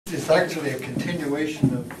It's actually a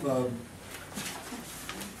continuation of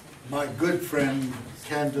my good friend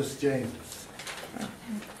Candice James.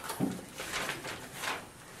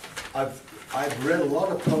 I've read a lot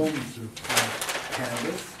of poems of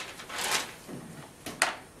Candice,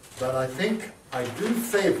 but I think I do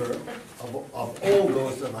favor of all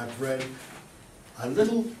those that I've read a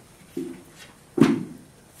little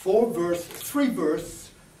three-verse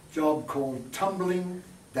job called Tumbling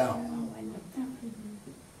Down.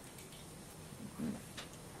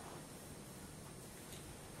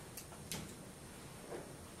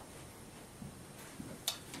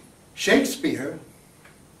 Shakespeare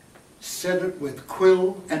said it with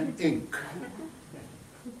quill and ink,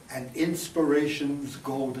 and inspiration's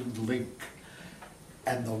golden link,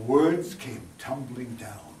 and the words came tumbling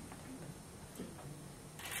down.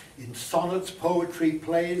 In sonnets, poetry,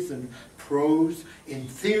 plays, and prose, in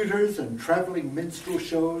theaters and traveling minstrel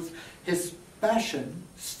shows, his passion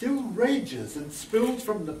still rages and spills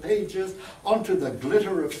from the pages onto the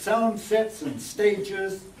glitter of sound sets and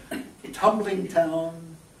stages, tumbling down,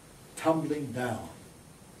 tumbling down.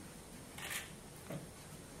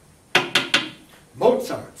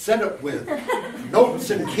 Mozart said it with notes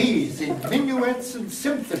and keys in minuets and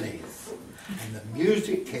symphonies, and the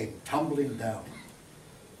music came tumbling down,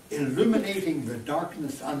 illuminating the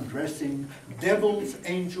darkness undressing, devils,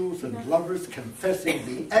 angels, and lovers confessing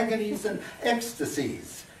the agonies and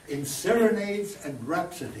ecstasies in serenades and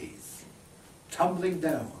rhapsodies, tumbling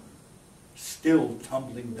down, still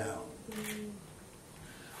tumbling down.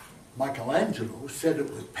 Michelangelo said it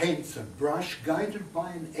with paints and brush, guided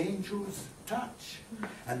by an angel's touch,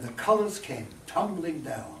 and the colors came tumbling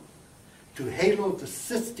down to halo the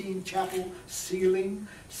Sistine Chapel ceiling,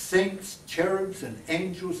 saints, cherubs, and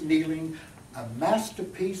angels kneeling, a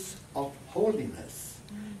masterpiece of holiness,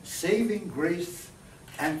 saving grace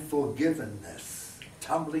and forgiveness,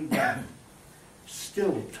 tumbling down,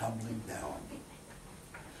 still tumbling down.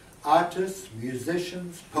 Artists,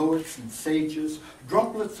 musicians, poets, and sages,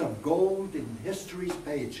 droplets of gold in history's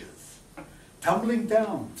pages, tumbling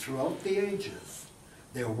down throughout the ages.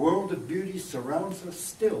 Their world of beauty surrounds us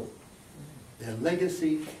still. Their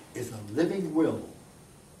legacy is a living will,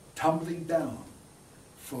 tumbling down,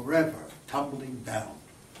 forever tumbling down.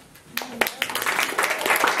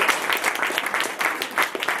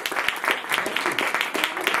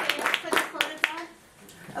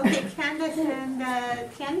 Okay, Candice and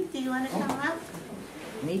Ken, do you want to come up?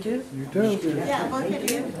 Me too? You too. Yeah, both of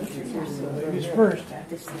you. Ladies first.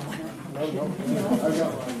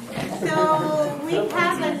 So we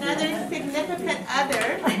have another significant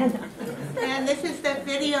other, and this is the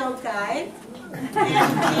video guy. And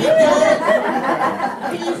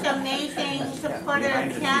he's amazing supporter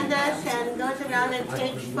of Candice and goes around and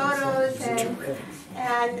takes photos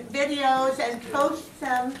and videos and posts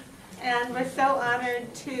them. And we're so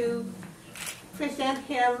honored to present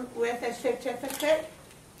him with a certificate.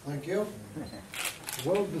 Thank you.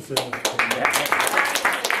 Well deserved.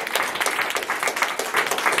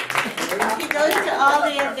 He goes to all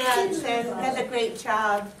the events and does a great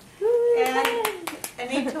job. And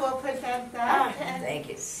Anita will present that. And thank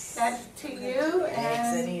you. That's to you.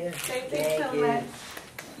 And Anita. Thank you so much.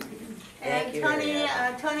 And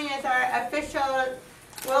Tony is our official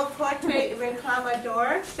World Portrait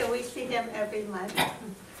Reclamador, so we see him every month.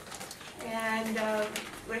 And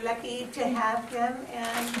we're lucky to have him,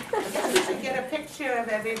 and we should get a picture of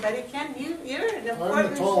everybody. Ken, you're an important...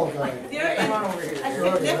 I'm a tall guy. You're a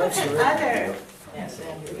significant other.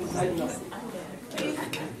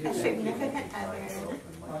 A significant other.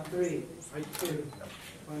 Clap 3. Right, 2.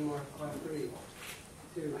 One more. Clap 3.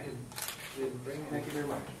 2. Thank you very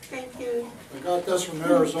much. Thank you. I got this from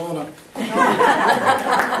Arizona.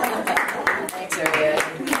 Thanks, everybody.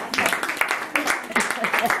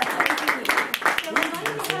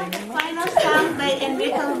 Final song by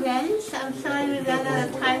Enrico Renz. I'm sorry we ran out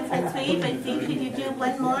of time for 3, but could you do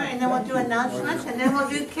one more, and then we'll do announcements, and then we'll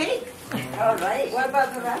do cake. All right. What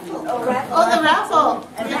about the raffle? Oh, raffle. Oh, the raffle.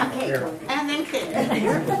 And then cake. And then cake.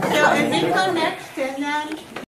 So Enrico next, and then...